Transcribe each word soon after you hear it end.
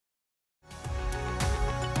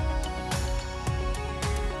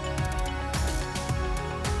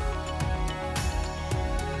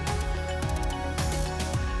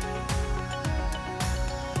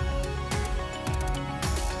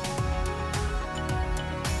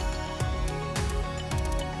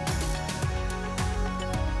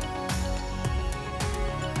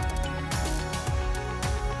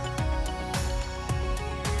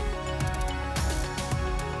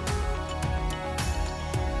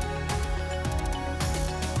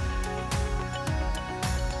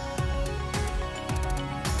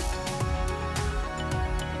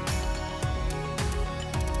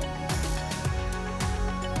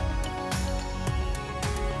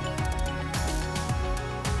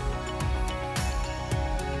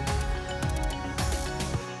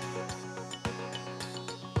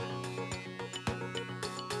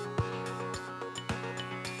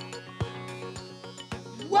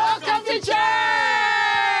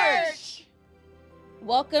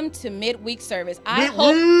welcome to midweek service. I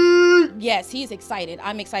hope, yes, he's excited.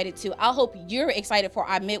 I'm excited too. I hope you're excited for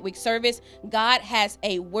our midweek service. God has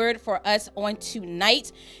a word for us on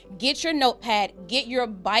tonight. Get your notepad, get your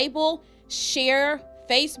Bible, share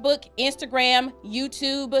Facebook, Instagram,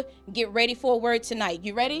 YouTube. Get ready for a word tonight.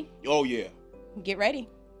 You ready? Oh, yeah. Get ready.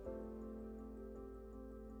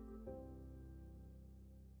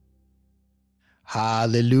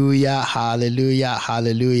 Hallelujah, hallelujah,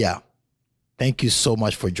 hallelujah. Thank you so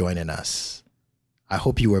much for joining us. I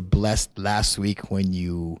hope you were blessed last week when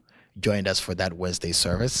you joined us for that Wednesday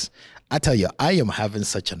service. I tell you, I am having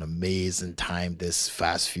such an amazing time this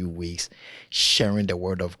past few weeks sharing the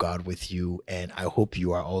word of God with you, and I hope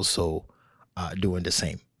you are also doing the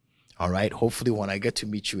same. All right. Hopefully, when I get to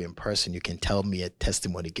meet you in person, you can tell me a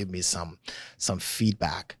testimony, give me some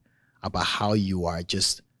feedback about how you are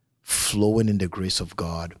just flowing in the grace of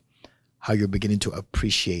God, how you're beginning to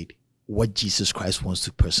appreciate what Jesus Christ wants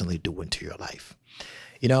to personally do into your life.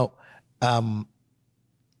 You know,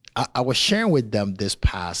 I was sharing with them this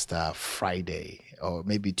past Friday, or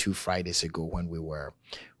maybe 2 Fridays ago, when we were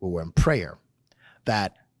in prayer,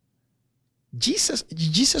 that Jesus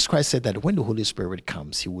Christ said that when the Holy Spirit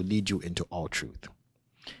comes, he will lead you into all truth.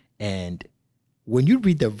 And when you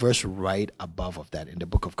read the verse right above of that in the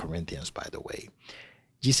book of Corinthians, by the way,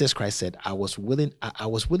 Jesus Christ said, I was willing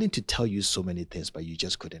to tell you so many things, but you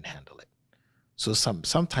just couldn't handle it. So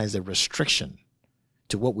sometimes the restriction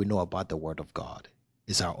to what we know about the word of God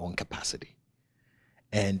is our own capacity.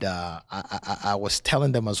 And I was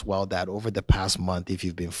telling them as well that over the past month, if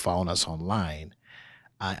you've been following us online,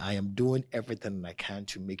 I am doing everything I can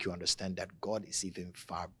to make you understand that God is even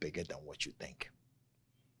far bigger than what you think.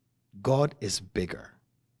 God is bigger,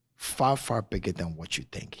 far, far bigger than what you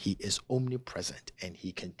think. He is omnipresent, and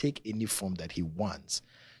he can take any form that he wants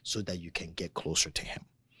so that you can get closer to him.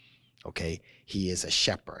 Okay, he is a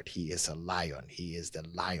shepherd. He is a lion. He is the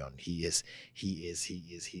lion. He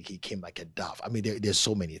came like a dove. I mean, there's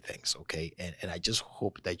so many things. Okay, and I just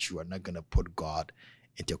hope that you are not gonna put God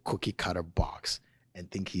into a cookie cutter box and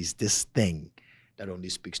think he's this thing that only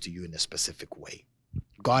speaks to you in a specific way.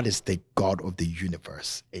 God is the God of the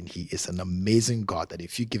universe, and he is an amazing God that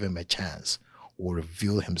if you give him a chance, will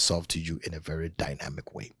reveal himself to you in a very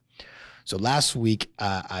dynamic way. So last week,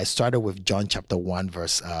 I started with John chapter 1,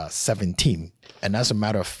 verse 17. And as a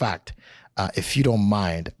matter of fact, if you don't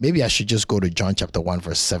mind, maybe I should just go to John chapter 1,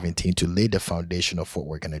 verse 17 to lay the foundation of what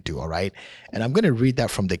we're going to do, all right? And I'm going to read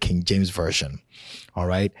that from the King James Version, all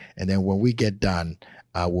right? And then when we get done,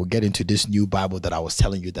 we'll get into this new Bible that I was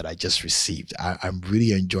telling you that I just received. I'm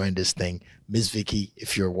really enjoying this thing. Miss Vicky,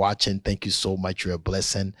 if you're watching, thank you so much. You're a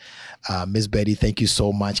blessing. Miss Betty, thank you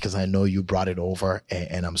so much, because I know you brought it over,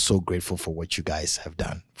 and I'm so grateful for what you guys have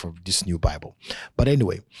done for this new Bible. But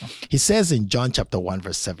anyway, he says in John chapter 1,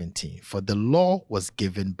 verse 17, for the law was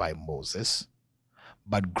given by Moses,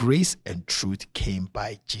 but grace and truth came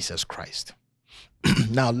by Jesus Christ.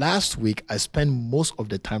 Now, last week, I spent most of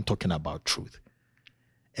the time talking about truth.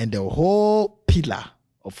 And the whole pillar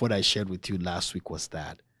of what I shared with you last week was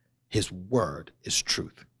that his word is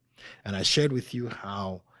truth. And I shared with you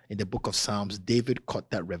how in the book of Psalms, David caught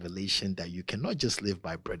that revelation that you cannot just live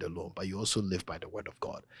by bread alone, but you also live by the word of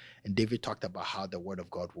God. And David talked about how the word of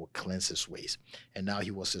God will cleanse his ways. And now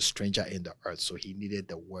he was a stranger in the earth, so he needed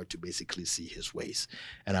the word to basically see his ways.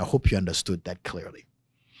 And I hope you understood that clearly.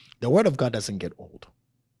 The word of God doesn't get old.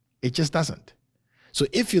 It just doesn't. So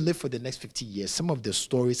if you live for the next 50 years, some of the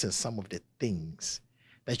stories and some of the things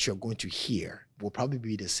that you're going to hear will probably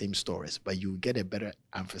be the same stories, but you will get a better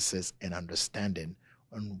emphasis and understanding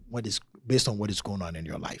on what is based on what is going on in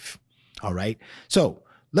your life. All right. So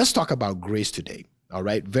let's talk about grace today. All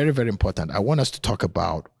right. Very, very important. I want us to talk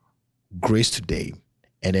about grace today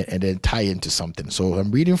and then tie into something. So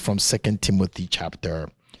I'm reading from 2 Timothy chapter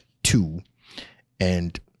 2,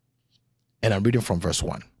 and I'm reading from verse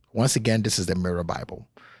 1. Once again, this is the Mirror Bible.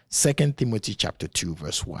 2 Timothy chapter 2,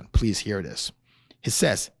 verse 1. Please hear this. It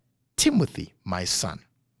says, Timothy, my son,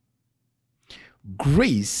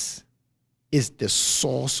 grace is the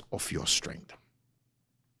source of your strength.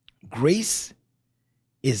 Grace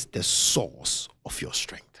is the source of your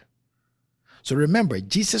strength. So remember,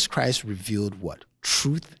 Jesus Christ revealed what?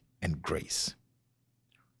 Truth and grace.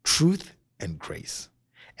 Truth and grace.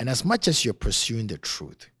 And as much as you're pursuing the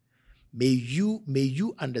truth, may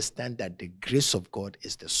you understand that the grace of God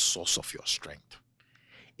is the source of your strength.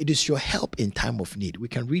 It is your help in time of need. We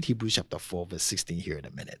can read Hebrews chapter 4, verse 16 here in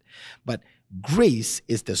a minute. But grace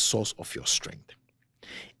is the source of your strength.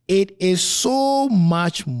 It is so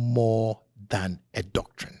much more than a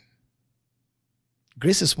doctrine.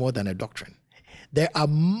 Grace is more than a doctrine. There are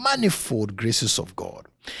manifold graces of God.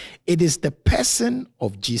 It is the person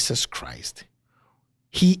of Jesus Christ.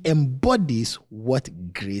 He embodies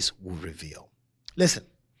what grace will reveal. Listen,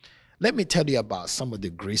 let me tell you about some of the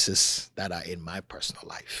graces that are in my personal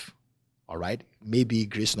life. All right? Maybe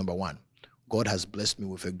grace number one. God has blessed me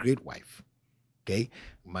with a great wife. Okay?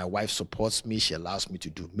 My wife supports me. She allows me to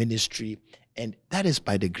do ministry. And that is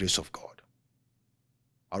by the grace of God.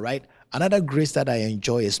 All right? Another grace that I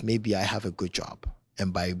enjoy is maybe I have a good job.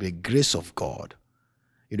 And by the grace of God,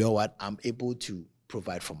 you know what? I'm able to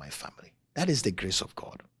provide for my family. That is the grace of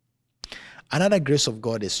God. Another grace of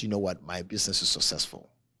God is, you know what? My business is successful.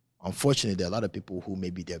 Unfortunately, there are a lot of people who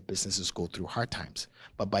maybe their businesses go through hard times.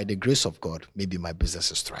 But by the grace of God, maybe my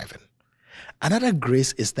business is thriving. Another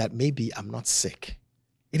grace is that maybe I'm not sick.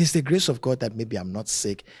 It is the grace of God that maybe I'm not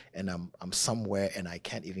sick and I'm somewhere and I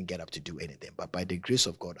can't even get up to do anything. But by the grace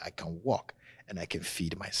of God, I can walk and I can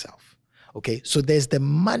feed myself. Okay, so there's the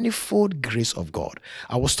manifold grace of God.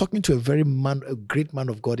 I was talking to a great man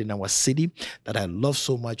of God in our city that I love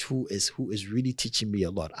so much, who is really teaching me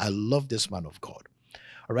a lot. I love this man of God.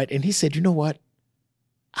 All right, and he said, you know what,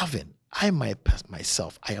 Alvin,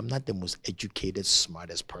 myself, I am not the most educated,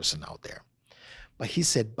 smartest person out there. But he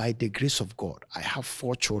said, by the grace of God, I have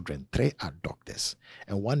 4 children. 3 are doctors.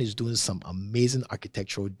 And one is doing some amazing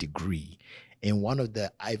architectural degree in one of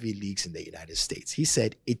the Ivy Leagues in the United States. He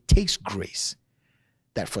said, it takes grace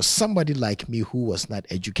that for somebody like me who was not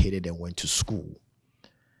educated and went to school,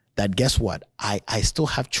 that guess what? I still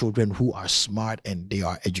have children who are smart and they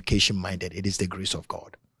are education minded. It is the grace of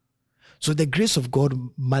God. So the grace of God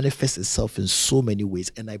manifests itself in so many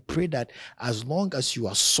ways. And I pray that as long as you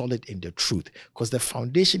are solid in the truth, because the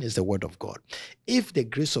foundation is the word of God, if the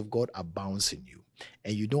grace of God abounds in you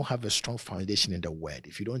and you don't have a strong foundation in the word,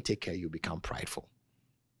 if you don't take care, you become prideful.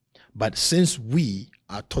 But since we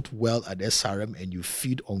are taught well at SRM and you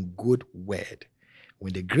feed on good word,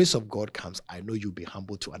 when the grace of God comes, I know you'll be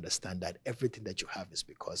humble to understand that everything that you have is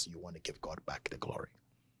because you want to give God back the glory.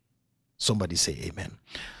 Somebody say amen.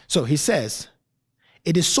 So he says,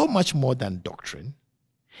 it is so much more than doctrine.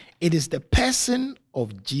 It is the person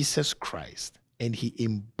of Jesus Christ, and he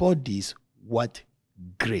embodies what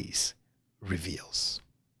grace reveals.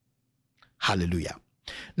 Hallelujah.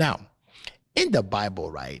 Now, in the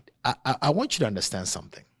Bible, right, I want you to understand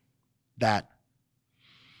something, that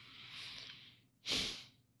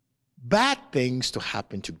bad things to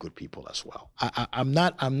happen to good people as well. I'm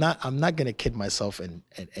not going to kid myself and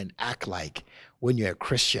act like when you're a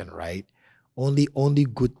Christian, right, only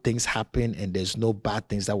good things happen and there's no bad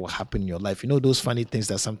things that will happen in your life. You know those funny things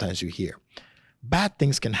that sometimes you hear. Bad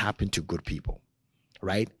things can happen to good people,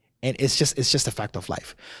 right? And it's just a fact of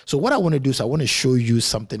life. So what I want to do is I want to show you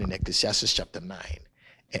something in Ecclesiastes chapter 9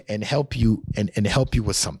 and help you help you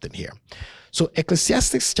with something here. So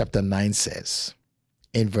Ecclesiastes chapter 9 says,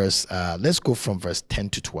 in verse, let's go from verse 10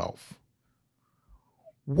 to 12.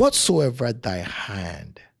 Whatsoever thy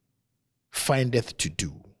hand findeth to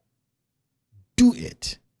do, do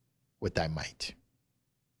it with thy might.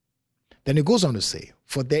 Then it goes on to say,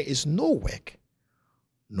 for there is no work,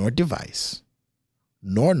 nor device,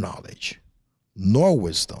 nor knowledge, nor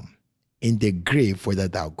wisdom in the grave whither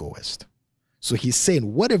thou goest. So he's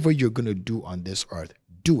saying, whatever you're going to do on this earth,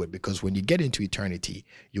 do it, because when you get into eternity,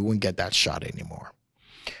 you won't get that shot anymore.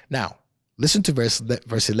 Now, listen to verse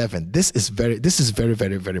 11. This is very,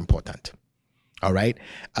 very, very important. All right.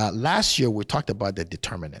 Last year, we talked about the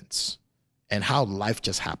determinants and how life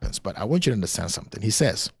just happens. But I want you to understand something. He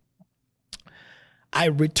says, I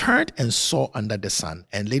returned and saw under the sun.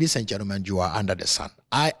 And ladies and gentlemen, you are under the sun.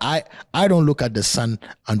 I don't look at the sun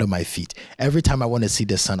under my feet. Every time I want to see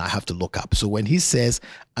the sun, I have to look up. So when he says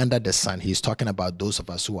under the sun, he's talking about those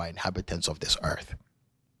of us who are inhabitants of this earth.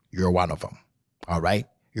 You're one of them. All right.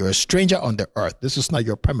 You're a stranger on the earth. This is not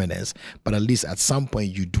your permanence, but at least at some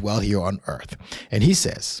point you dwell here on earth. And he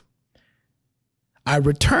says, I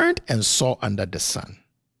returned and saw under the sun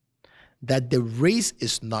that the race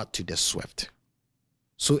is not to the swift.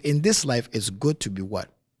 So in this life, it's good to be what?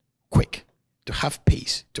 Quick, to have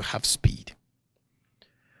pace, to have speed.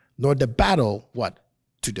 Nor the battle, what?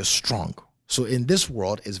 To the strong. So in this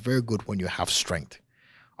world, it's very good when you have strength.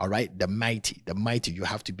 All right, the mighty, you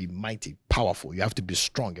have to be mighty, powerful. You have to be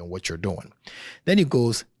strong in what you're doing. Then he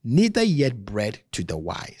goes, neither yet bread to the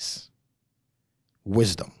wise.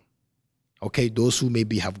 Wisdom. Okay, those who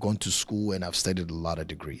maybe have gone to school and have studied a lot of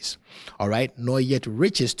degrees. All right, nor yet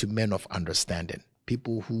riches to men of understanding,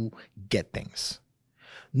 people who get things.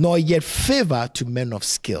 Nor yet favor to men of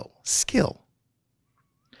skill.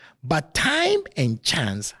 But time and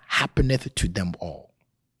chance happeneth to them all.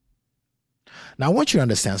 Now, I want you to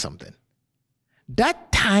understand something.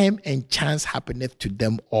 that time and chance happeneth to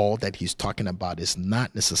them all that he's talking about is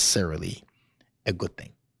not necessarily a good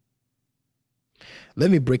thing.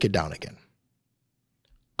 Let me break it down again.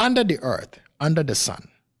 Under the earth, under the sun,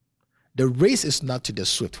 the race is not to the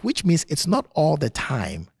swift, which means it's not all the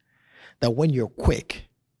time that when you're quick,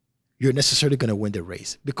 you're necessarily going to win the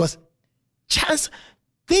race, because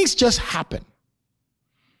things just happen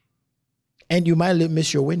and you might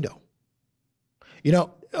miss your window.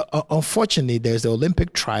 Unfortunately, there's the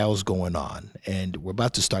Olympic trials going on, and we're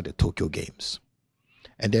about to start the Tokyo Games.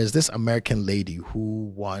 And there's this American lady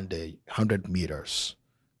who won the 100 meters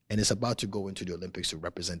and is about to go into the Olympics to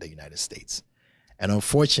represent the United States. And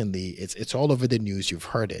unfortunately, it's all over the news. You've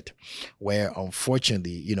heard it, where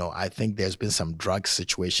unfortunately, I think there's been some drug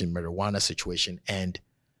situation, marijuana situation, and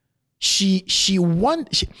she won.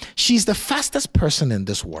 She's the fastest person in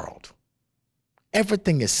this world.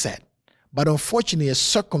 Everything is set. But unfortunately, a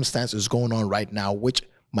circumstance is going on right now which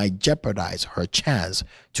might jeopardize her chance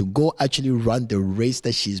to go actually run the race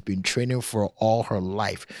that she's been training for all her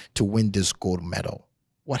life to win this gold medal.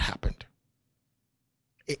 What happened?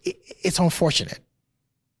 It's unfortunate.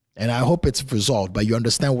 And I hope it's resolved, but you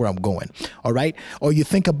understand where I'm going, all right? Or you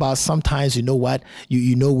think about sometimes,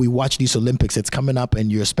 we watch these Olympics, it's coming up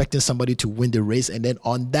and you're expecting somebody to win the race. And then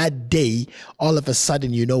on that day, all of a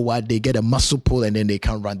sudden, they get a muscle pull and then they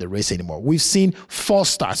can't run the race anymore. We've seen false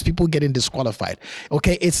starts, people getting disqualified.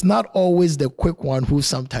 Okay, it's not always the quick one who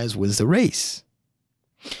sometimes wins the race.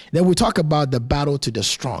 Then we talk about the battle to the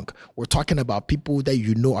strong. We're talking about people that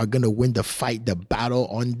are going to win the fight, the battle.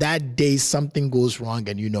 On that day, something goes wrong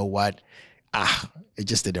and you know what? It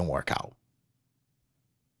just didn't work out.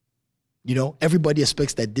 Everybody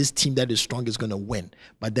expects that this team that is strong is going to win.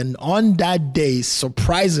 But then on that day,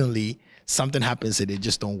 surprisingly, something happens and they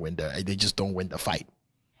just don't win the fight.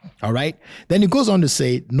 All right? Then it goes on to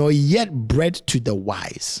say, nor yet bread to the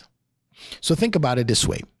wise. So think about it this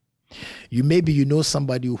way. You know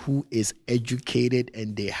somebody who is educated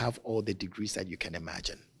and they have all the degrees that you can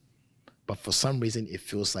imagine. But for some reason, it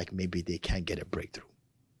feels like maybe they can't get a breakthrough.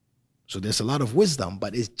 So there's a lot of wisdom,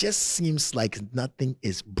 but it just seems like nothing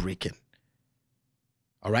is breaking.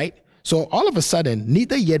 All right? So all of a sudden,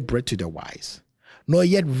 neither yet bread to the wise, nor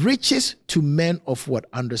yet riches to men of what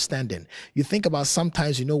understanding. You think about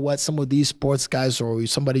sometimes, some of these sports guys or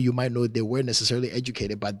somebody you might know, they weren't necessarily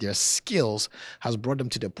educated, but their skills has brought them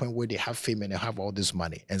to the point where they have fame and they have all this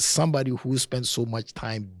money. And somebody who spends so much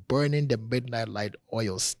time burning the midnight light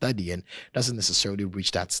oil studying doesn't necessarily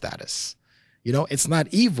reach that status. It's not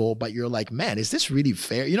evil, but you're like, man, is this really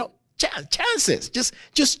fair? Chances,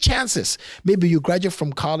 just chances. Maybe you graduate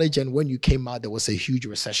from college and when you came out, there was a huge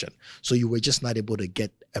recession. So you were just not able to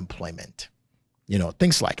get employment,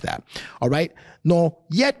 things like that. All right. Nor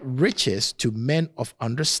yet riches to men of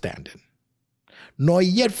understanding, nor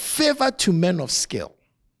yet favor to men of skill.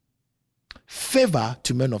 Favor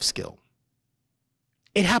to men of skill.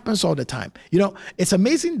 It happens all the time. It's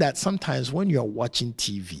amazing that sometimes when you're watching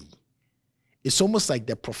TV, it's almost like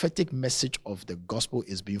the prophetic message of the gospel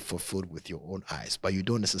is being fulfilled with your own eyes, but you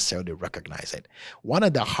don't necessarily recognize it. One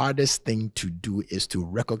of the hardest things to do is to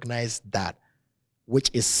recognize that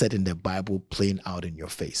which is said in the Bible playing out in your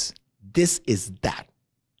face. This is that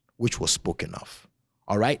which was spoken of.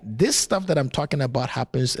 All right? This stuff that I'm talking about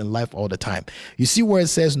happens in life all the time. You see where it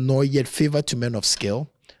says, nor yet favor to men of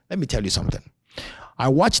skill? Let me tell you something. I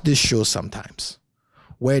watch this show sometimes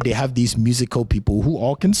where they have these musical people who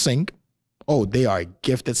all can sing. Oh, they are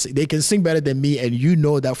gifted. They can sing better than me. And you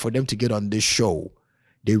know that for them to get on this show,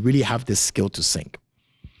 they really have the skill to sing.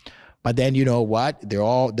 But then you know what? They're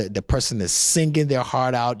all, the person is singing their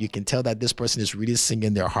heart out. You can tell that this person is really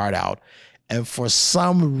singing their heart out. And for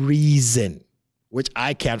some reason, which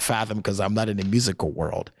I can't fathom because I'm not in the musical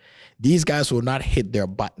world, these guys will not hit their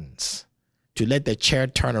buttons to let the chair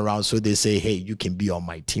turn around so they say, hey, you can be on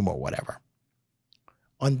my team or whatever.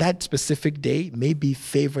 On that specific day, maybe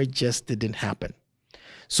favor just didn't happen.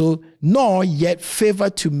 So, nor yet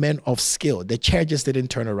favor to men of skill. The chair just didn't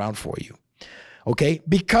turn around for you. Okay?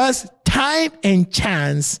 Because time and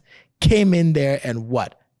chance came in there and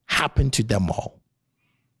what happened to them all.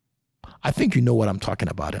 I think you know what I'm talking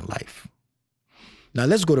about in life. Now,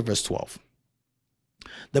 let's go to verse 12.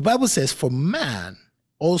 The Bible says, for man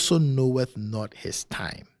also knoweth not his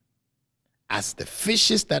time, as the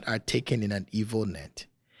fishes that are taken in an evil net,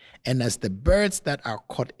 and as the birds that are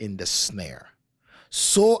caught in the snare,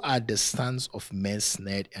 so are the sons of men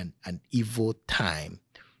snared in an evil time,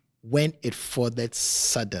 when it falleth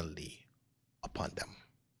suddenly upon them.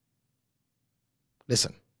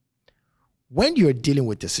 Listen, when you're dealing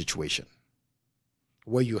with a situation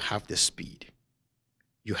where you have the speed,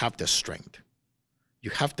 you have the strength,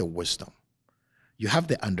 you have the wisdom, you have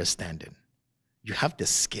the understanding, you have the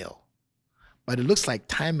skill, but it looks like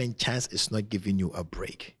time and chance is not giving you a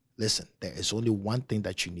break. Listen, there is only one thing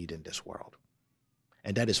that you need in this world,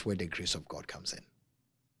 and that is where the grace of God comes in.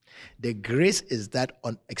 The grace is that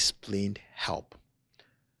unexplained help,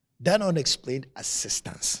 that unexplained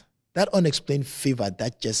assistance, that unexplained favor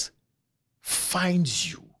that just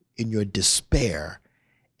finds you in your despair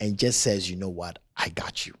and just says, you know what, I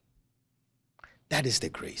got you. That is the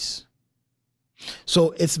grace.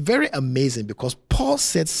 So it's very amazing because Paul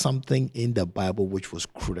said something in the Bible which was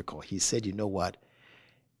critical. He said, you know what?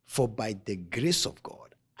 For by the grace of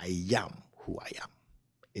God, I am who I am.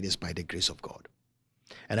 It is by the grace of God.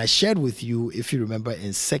 And I shared with you, if you remember,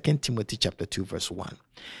 in 2 Timothy chapter 2, verse 1,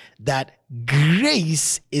 that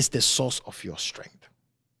grace is the source of your strength.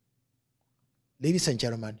 Ladies and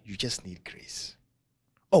gentlemen, you just need grace.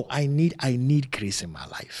 Oh, I need grace in my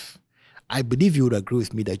life. I believe you would agree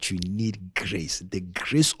with me that you need grace, the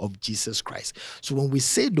grace of Jesus Christ. So when we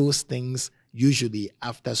say those things, usually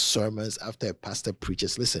after sermons, after a pastor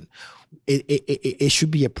preaches, listen, it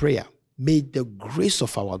should be a prayer. May the grace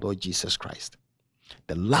of our Lord Jesus Christ,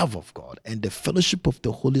 the love of God, and the fellowship of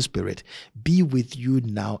the Holy Spirit be with you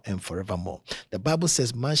now and forevermore. The Bible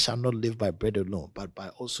says, man shall not live by bread alone, but by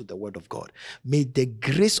also the word of God. May the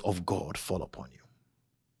grace of God fall upon you.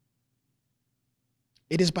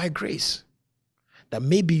 It is by grace that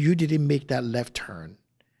maybe you didn't make that left turn,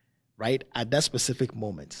 right, at that specific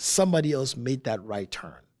moment. Somebody else made that right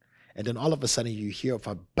turn. And then all of a sudden you hear of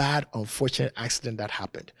a bad, unfortunate accident that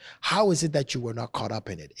happened. How is it that you were not caught up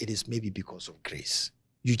in it? It is maybe because of grace.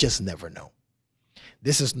 You just never know.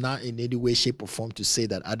 This is not in any way, shape, or form to say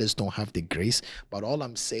that others don't have the grace, but all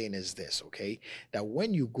I'm saying is this, okay? That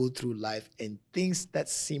when you go through life and things that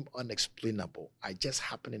seem unexplainable are just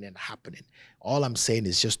happening and happening, all I'm saying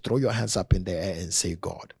is just throw your hands up in the air and say,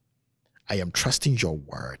 God, I am trusting your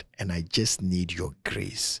word, and I just need your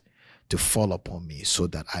grace to fall upon me so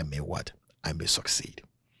that I may what? I may succeed.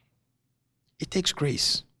 It takes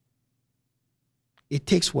grace. It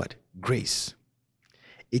takes what? Grace.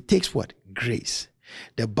 It takes what? Grace.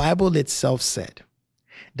 The Bible itself said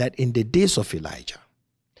that in the days of Elijah,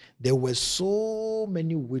 there were so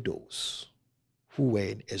many widows who were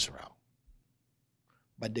in Israel.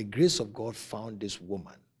 But the grace of God found this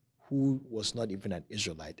woman who was not even an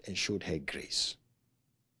Israelite and showed her grace.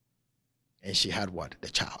 And she had what? The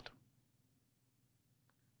child.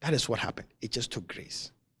 That is what happened. It just took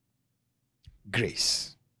grace.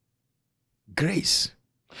 Grace. Grace.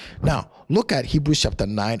 Now, look at Hebrews chapter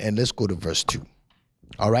 9 and let's go to verse 2.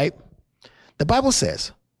 All right? The Bible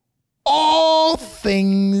says, all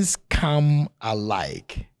things come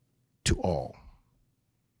alike to all.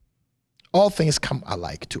 All things come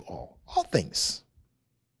alike to all. All things.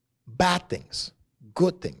 Bad things,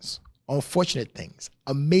 good things, unfortunate things,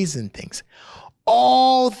 amazing things.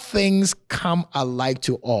 All things come alike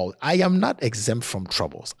to all. I am not exempt from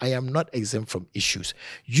troubles. I am not exempt from issues.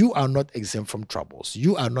 You are not exempt from troubles.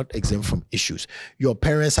 You are not exempt from issues. Your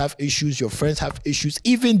parents have issues. Your friends have issues.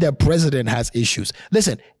 Even the president has issues.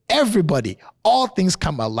 Listen, everybody, all things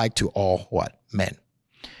come alike to all what? Men.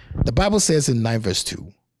 The Bible says in 9 verse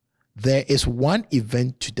 2, there is one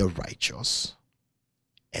event to the righteous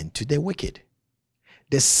and to the wicked.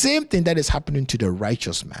 The same thing that is happening to the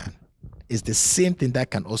righteous man is the same thing that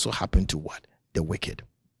can also happen to what? The wicked.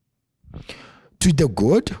 To the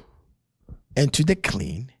good and to the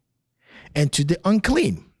clean and to the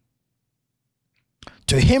unclean.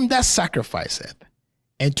 To him that sacrificeth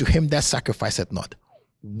and to him that sacrificeth not.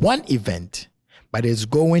 One event, but it's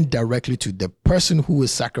going directly to the person who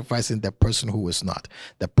is sacrificing, the person who is not.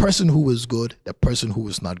 The person who is good, the person who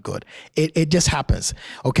is not good. It just happens,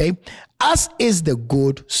 okay? As is the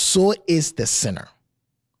good, so is the sinner.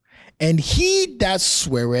 And he that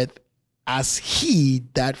sweareth, as he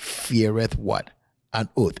that feareth what? An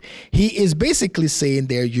oath. He is basically saying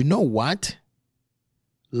there, you know what?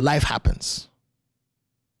 Life happens.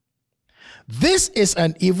 This is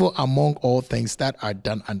an evil among all things that are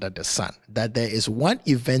done under the sun, that there is one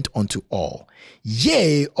event unto all.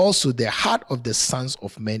 Yea, also the heart of the sons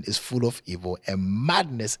of men is full of evil, and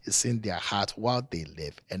madness is in their heart while they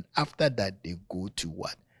live, and after that they go to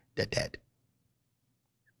what? The dead.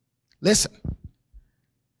 Listen,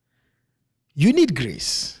 you need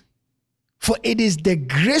grace. For it is the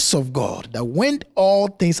grace of God that when all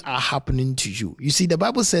things are happening to you, you see, the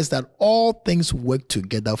Bible says that all things work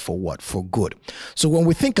together for what? For good. So when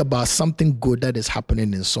we think about something good that is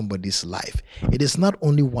happening in somebody's life, it is not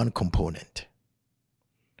only one component.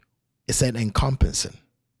 It's an encompassing.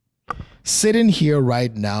 Sitting here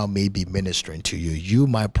right now may be ministering to you. You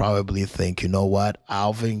might probably think, you know what,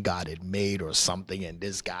 Alvin got it made or something, and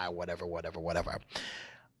this guy, whatever.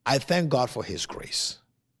 I thank God for his grace.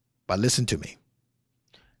 But listen to me.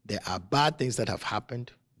 There are bad things that have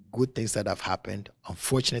happened, good things that have happened,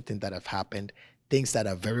 unfortunate things that have happened, things that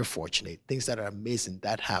are very fortunate, things that are amazing,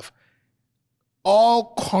 that have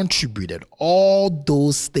all contributed, all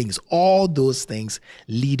those things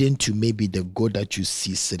leading to maybe the good that you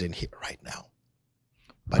see sitting here right now.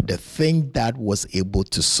 But the thing that was able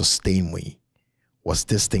to sustain me was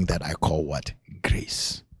this thing that I call what?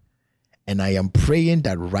 Grace. And I am praying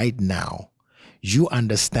that right now, you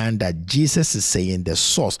understand that Jesus is saying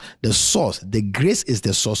the grace is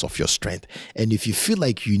the source of your strength. And if you feel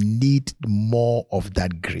like you need more of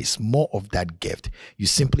that grace, more of that gift, you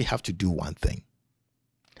simply have to do one thing.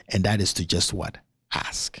 And that is to just what?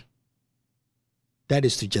 Ask. That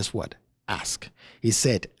is to just what? Ask. He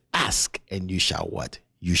said, ask and you shall what?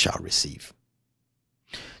 You shall receive.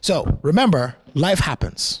 So remember, life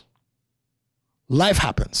happens. Life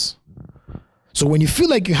happens. So when you feel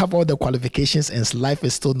like you have all the qualifications and life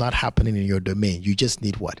is still not happening in your domain, you just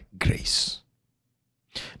need what? Grace.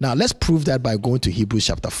 Now let's prove that by going to Hebrews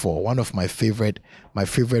chapter 4, one of my favorite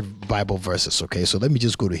Bible verses. Okay, so let me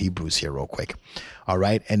just go to Hebrews here real quick. All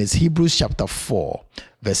right, and it's Hebrews chapter 4,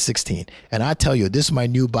 verse 16. And I tell you, this is my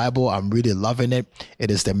new Bible. I'm really loving it.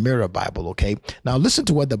 It is the Mirror Bible. Okay, now listen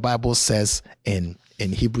to what the Bible says in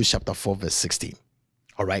Hebrews chapter 4, verse 16.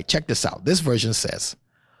 All right, check this out. This version says,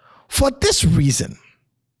 "For this reason,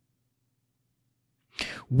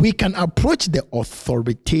 we can approach the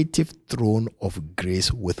authoritative throne of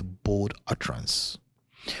grace with bold utterance."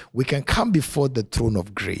 We can come before the throne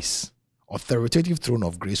of grace, authoritative throne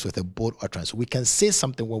of grace, with a bold utterance. We can say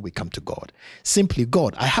something when we come to God. Simply,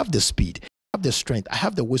 God, I have the speed, I have the strength, I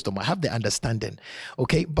have the wisdom, I have the understanding.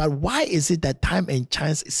 Okay, but why is it that time and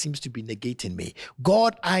chance seems to be negating me?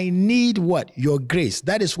 God, I need what? Your grace.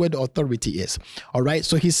 That is where the authority is. All right,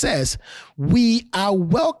 so he says, we are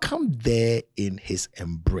welcome there in his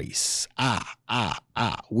embrace.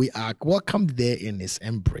 We are welcome there in his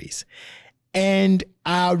embrace, and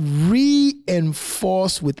are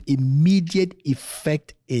reinforced with immediate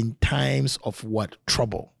effect in times of what?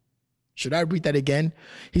 Trouble. Should I read that again?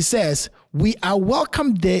 He says, we are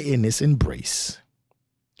welcome there in his embrace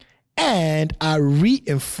and are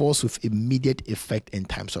reinforced with immediate effect in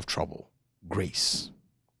times of trouble. Grace.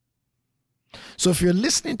 So if you're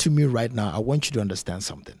listening to me right now, I want you to understand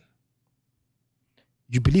something.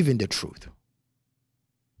 You believe in the truth.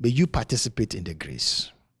 May you participate in the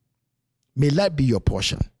grace. May that be your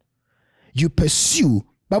portion. You pursue,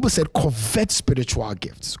 Bible said, covet spiritual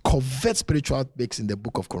gifts. Covet spiritual gifts in the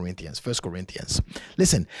book of Corinthians, 1 Corinthians.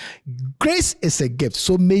 Listen, grace is a gift.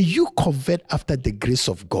 So may you covet after the grace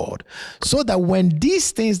of God, so that when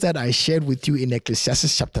these things that I shared with you in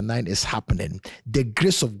Ecclesiastes chapter 9 is happening, the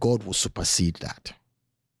grace of God will supersede that.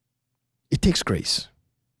 It takes grace.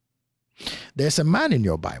 There's a man in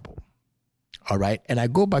your Bible. All right. And I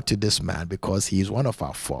go back to this man because he is one of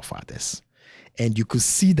our forefathers. And you could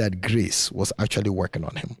see that grace was actually working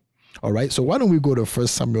on him. All right. So why don't we go to 1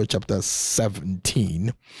 Samuel chapter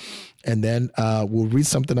 17, and then we'll read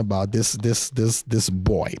something about this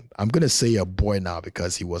boy. I'm going to say a boy now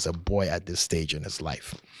because he was a boy at this stage in his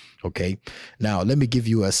life. Okay. Now, let me give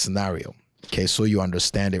you a scenario. Okay. So you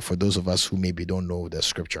understand it for those of us who maybe don't know the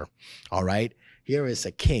scripture. All right. Here is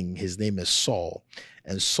a king. His name is Saul.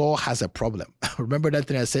 And Saul has a problem. Remember that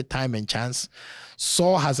thing I said, time and chance?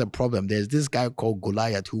 Saul has a problem. There's this guy called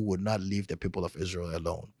Goliath who would not leave the people of Israel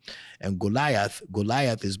alone. And Goliath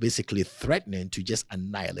is basically threatening to just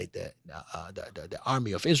annihilate the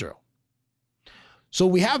army of Israel. So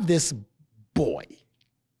we have this boy.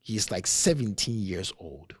 He's like 17 years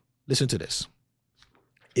old. Listen to this.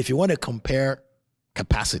 If you want to compare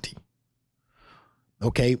capacity,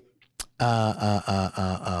 okay,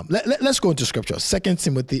 let's go into scripture.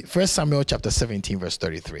 1 Samuel chapter 17, verse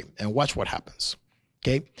 33, and watch what happens.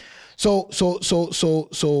 Okay. So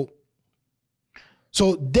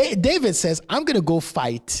David says, I'm going to go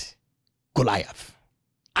fight Goliath.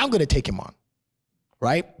 I'm going to take him on.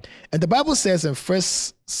 Right. And the Bible says in 1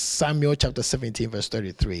 Samuel chapter 17, verse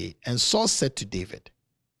 33, and Saul said to David,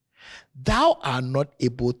 thou art not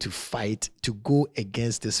able to fight, to go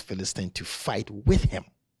against this Philistine, to fight with him.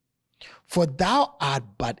 For thou art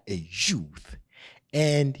but a youth,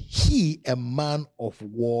 and he a man of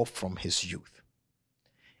war from his youth.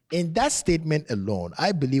 In that statement alone,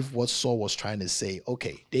 I believe what Saul was trying to say,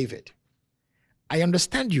 okay, David, I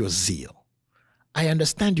understand your zeal. I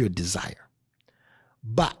understand your desire.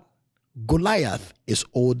 But Goliath is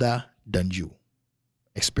older than you.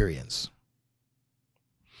 experience.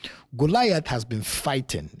 Goliath has been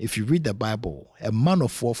fighting, if you read the Bible, a man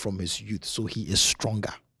of war from his youth, so he is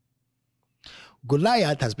stronger.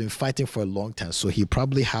 Goliath has been fighting for a long time, so he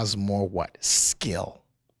probably has more what? Skill.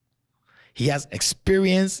 He has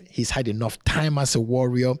experience. He's had enough time as a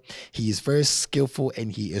warrior. He is very skillful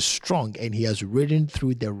and he is strong, and he has ridden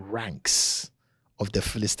through the ranks of the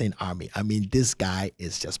Philistine army. I mean, this guy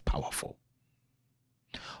is just powerful.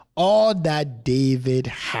 All that David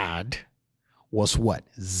had was what?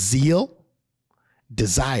 Zeal,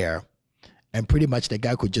 desire, and pretty much the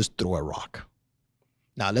guy could just throw a rock.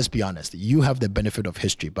 Now, let's be honest. You have the benefit of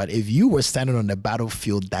history, but if you were standing on the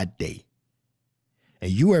battlefield that day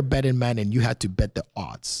and you were a betting man and you had to bet the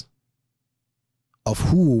odds of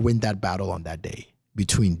who will win that battle on that day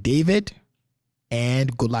between David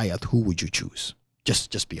and Goliath, who would you choose?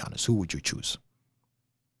 Just be honest. Who would you choose?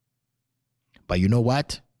 But you know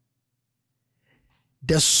what?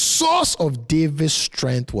 The source of David's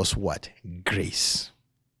strength was what? Grace.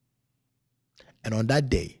 And on that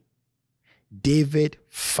day, David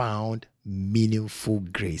found meaningful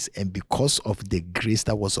grace. And because of the grace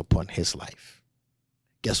that was upon his life,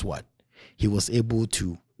 guess what? He was able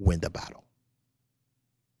to win the battle.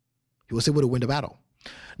 He was able to win the battle.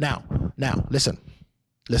 Now, listen.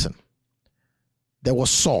 There was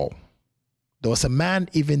Saul. There was a man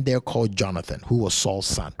even there called Jonathan, who was Saul's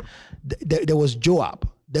son. There was Joab.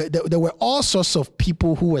 There were all sorts of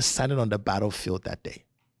people who were standing on the battlefield that day.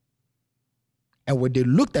 And when they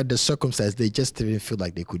looked at the circumstance, they just didn't feel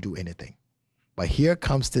like they could do anything. But here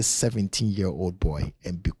comes this 17-year-old boy,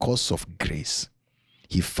 and because of grace,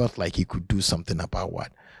 he felt like he could do something about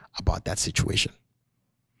what? About that situation.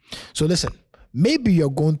 So listen, maybe you're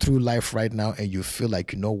going through life right now and you feel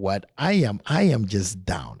like, you know what, I am just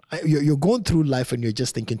down. You're going through life and you're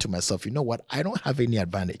just thinking to myself, you know what, I don't have any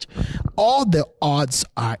advantage. All the odds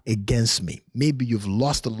are against me. Maybe you've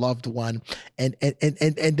lost a loved one and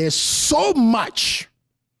there's so much,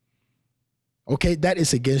 okay, that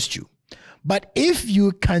is against you. But if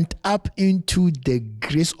you can tap into the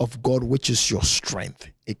grace of God, which is your strength,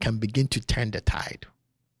 it can begin to turn the tide.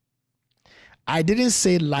 I didn't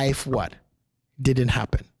say life what? Didn't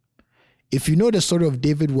happen. If you know the story of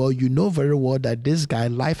David well, you know very well that this guy,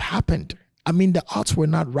 life happened. I mean, the odds were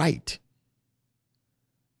not right.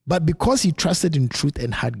 But because he trusted in truth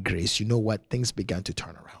and had grace, you know what? Things began to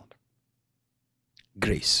turn around.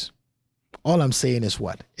 Grace. All I'm saying is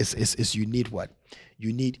what? Is you need what?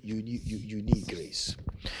 You need grace.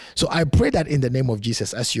 So I pray that in the name of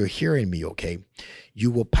Jesus, as you're hearing me, okay, you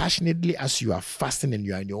will passionately, as you are fasting and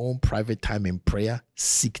you are in your own private time in prayer,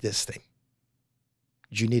 seek this thing.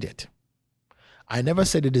 You need it. I never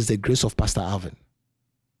said it is the grace of Pastor Alvin.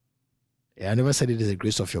 I never said it is the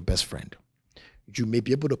grace of your best friend. You may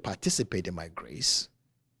be able to participate in my grace.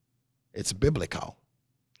 It's biblical.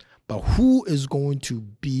 But who is going to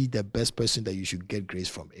be the best person that you should get grace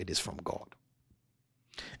from? It is from God.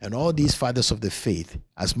 And all these fathers of the faith,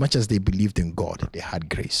 as much as they believed in God, they had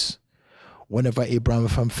grace. Whenever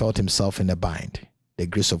Abraham felt himself in a bind, the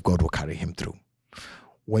grace of God will carry him through.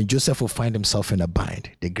 When Joseph will find himself in a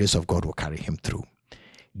bind, the grace of God will carry him through.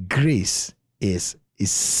 Grace is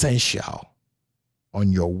essential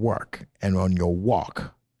on your work and on your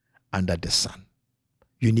walk under the sun.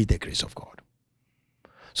 You need the grace of God.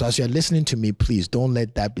 So as you're listening to me, please don't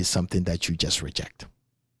let that be something that you just reject.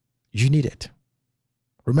 You need it.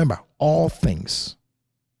 Remember, all things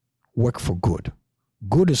work for good.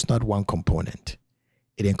 Good is not one component.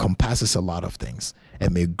 It encompasses a lot of things.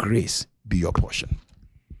 And may grace be your portion.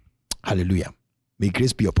 Hallelujah. May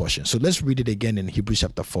grace be your portion. So let's read it again in Hebrews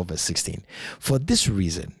chapter 4, verse 16. For this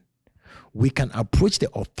reason, we can approach the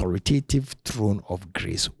authoritative throne of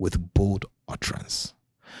grace with bold utterance.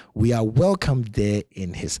 We are welcomed there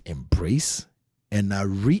in his embrace and are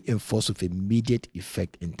reinforced with immediate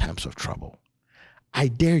effect in times of trouble. I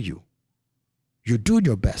dare you. You're doing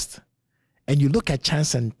your best. And you look at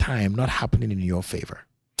chance and time not happening in your favor.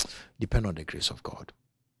 Depend on the grace of God.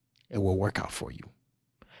 It will work out for you.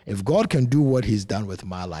 If God can do what he's done with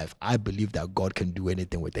my life, I believe that God can do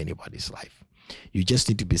anything with anybody's life. You just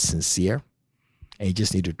need to be sincere, and you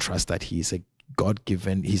just need to trust that he's a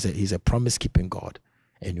God-given, he's a promise-keeping God,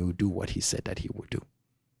 and he will do what he said that he will do.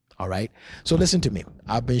 All right? So listen to me.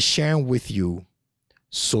 I've been sharing with you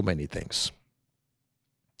so many things.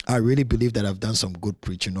 I really believe that I've done some good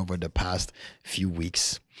preaching over the past few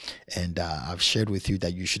weeks. And I've shared with you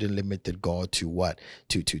that you shouldn't limit God to what?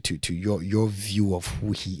 To your view of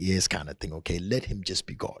who he is kind of thing, okay? Let him just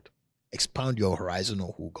be God. Expand your horizon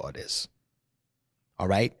on who God is. All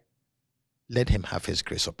right? Let him have his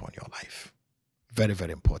grace upon your life. Very,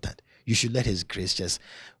 very important. You should let his grace just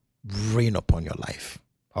rain upon your life.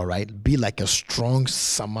 All right? Be like a strong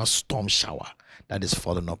summer storm shower that is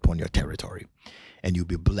falling upon your territory. And you'll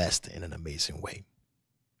be blessed in an amazing way.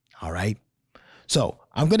 All right? So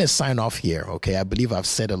I'm going to sign off here, okay? I believe I've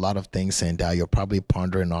said a lot of things, and you're probably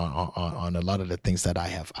pondering on a lot of the things that I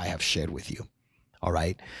have shared with you. All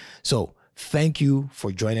right? So thank you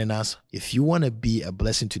for joining us. If you want to be a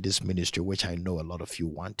blessing to this ministry, which I know a lot of you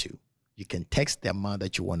want to, you can text the amount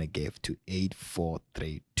that you want to give to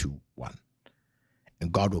 84321,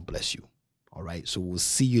 and God will bless you. All right? So we'll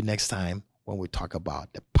see you next time when we talk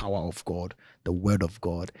about the power of God, the word of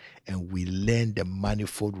God, and we learn the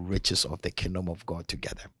manifold riches of the kingdom of God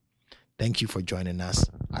together. Thank you for joining us.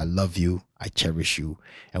 I love you. I cherish you.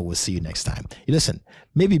 And we'll see you next time. Listen,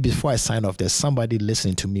 maybe before I sign off, there's somebody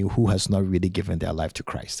listening to me who has not really given their life to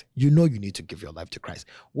Christ. You know you need to give your life to Christ.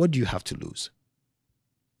 What do you have to lose?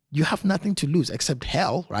 You have nothing to lose except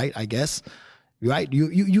hell, right? I guess, right?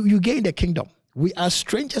 You gain the kingdom. We are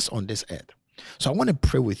strangers on this earth. So I want to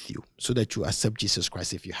pray with you so that you accept Jesus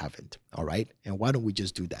Christ if you haven't. All right? And why don't we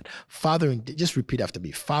just do that? Father, just repeat after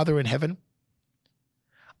me. Father in heaven,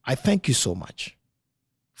 I thank you so much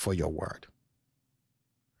for your word.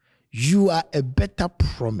 You are a better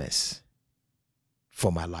promise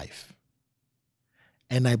for my life.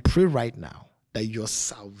 And I pray right now that your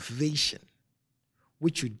salvation,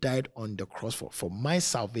 which you died on the cross for my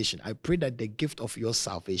salvation, I pray that the gift of your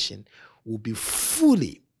salvation will be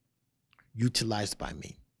fully utilized by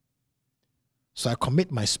me. So I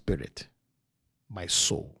commit my spirit, my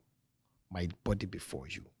soul, my body before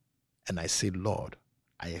you. And I say, Lord,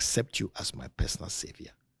 I accept you as my personal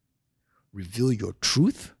Savior. Reveal your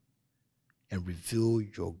truth and reveal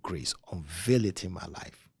your grace. Unveil it in my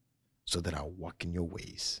life so that I walk in your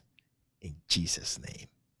ways. In Jesus' name.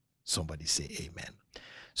 Somebody say amen.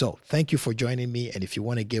 So thank you for joining me. And if you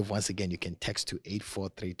want to give, once again, you can text to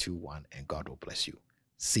 84321 and God will bless you.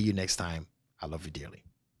 See you next time. I love you dearly.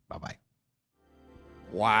 Bye-bye.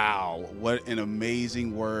 Wow, what an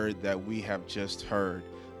amazing word that we have just heard.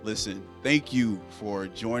 Listen, thank you for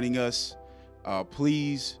joining us.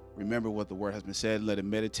 Please remember what the word has been said. Let it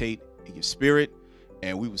meditate in your spirit,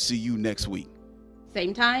 and we will see you next week.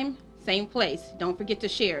 Same time, same place. Don't forget to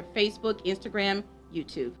share Facebook, Instagram,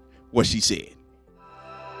 YouTube. What she said.